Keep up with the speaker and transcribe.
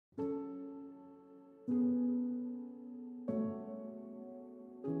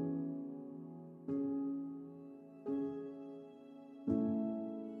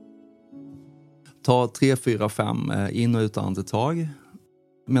Ta 3, 4, 5 in- och utandetag.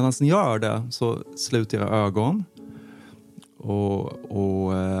 Medan ni gör det så slut era ögon och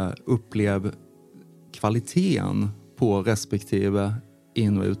upplev kvaliteten på respektive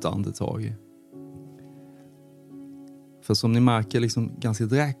in- och utandetag. För som ni märker liksom ganska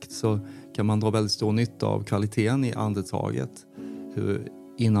direkt så kan man dra väldigt stor nytta av kvaliteten i andetaget. Hur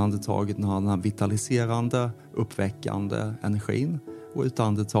inandetaget har den här vitaliserande, uppväckande energin. Och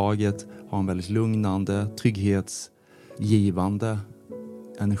utandetaget har en väldigt lugnande, trygghetsgivande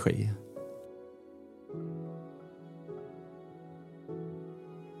energi.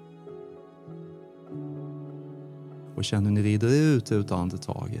 Och känn hur ni rider ut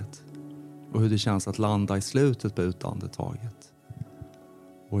utandetaget. Och hur det känns att landa i slutet på utandetaget.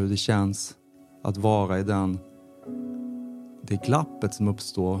 Och hur det känns att vara i det glappet som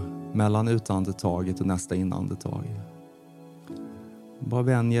uppstår mellan utandetaget och nästa inandetag. Bara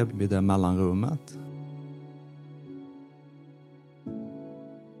vänjer vid det mellanrummet.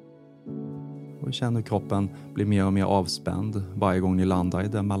 Och känn hur kroppen blir mer och mer avspänd varje gång ni landar i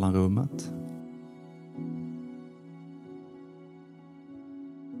det mellanrummet.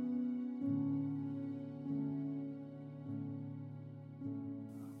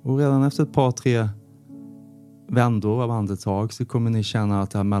 Och redan efter ett par, 3 vändor av andetag så kommer ni känna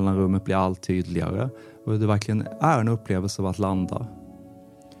att det här mellanrummet blir allt tydligare. Och det verkligen är en upplevelse av att landa.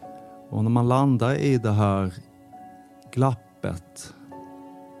 Och när man landar i det här glappet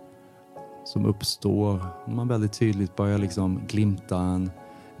som uppstår, när man väldigt tydligt börjar liksom glimta en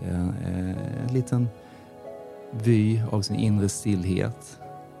liten vy av sin inre stillhet,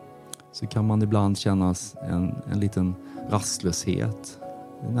 så kan man ibland känna en liten rastlöshet.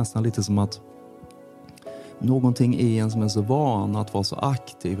 Det är nästan lite som att någonting i en som är så van att vara så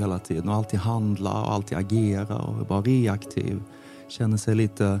aktiv hela tiden och alltid handla och alltid agera och vara reaktiv känner sig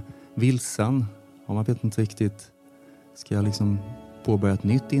lite vilsen. Och man vet inte riktigt, ska jag liksom påbörja ett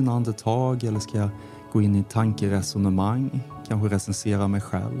nytt inandetag eller ska jag gå in i tankeresonemang, kanske recensera mig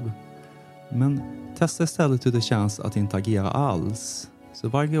själv. Men testa istället hur det känns att inte agera alls. Så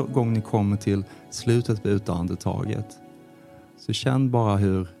varje gång ni kommer till slutet på utandetaget så känn bara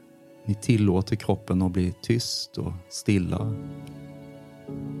hur ni tillåter kroppen att bli tyst och stilla.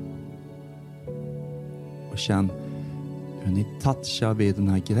 Och känn hur ni touchar vid den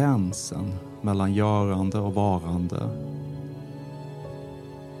här gränsen mellan görande och varande.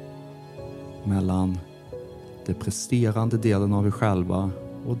 Mellan det presterande delen av er själva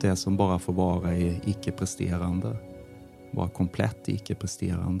och det som bara får vara är icke-presterande. Vara komplett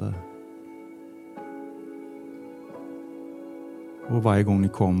icke-presterande. Och varje gång ni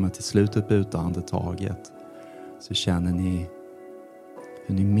kommer till slutet på utandetaget så känner ni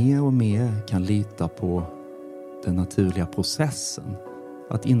hur ni mer och mer kan lita på den naturliga processen.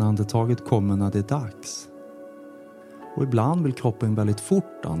 Att inandetaget kommer när det är dags. Och ibland vill kroppen väldigt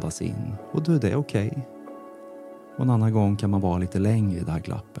fort andas in. Och då är det okej. Och en annan gång kan man vara lite längre i det här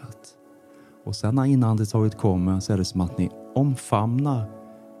glappet. Och sen när inandetaget kommer så är det som att ni omfamnar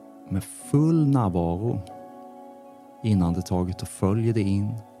med full närvaro inandetaget och följer det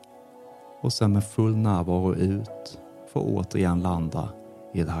in. Och sen med full närvaro ut för återigen landa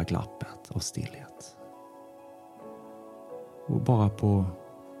i det här glappet av stillhet. Och bara på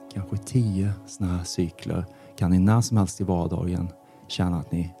kanske 10 såna här cykler kan ni när som helst i vardagen känna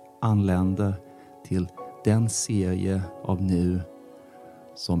att ni anländer till den serie av nu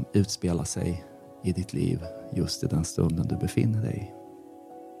som utspelar sig i ditt liv just i den stunden du befinner dig i.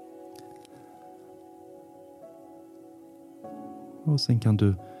 Och sen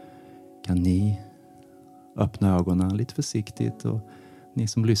kan ni öppna ögonen lite försiktigt och ni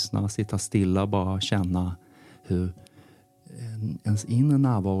som lyssnar sitta stilla, bara känna hur ens inre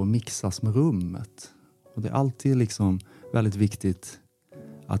närvaro mixas med rummet. Och det är alltid liksom väldigt viktigt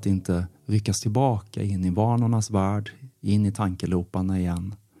att inte ryckas tillbaka in i vanornas värld, in i tankeloparna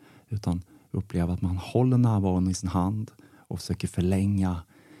igen, utan uppleva att man håller närvaron i sin hand och försöker förlänga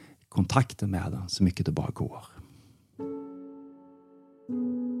kontakten med den så mycket det bara går.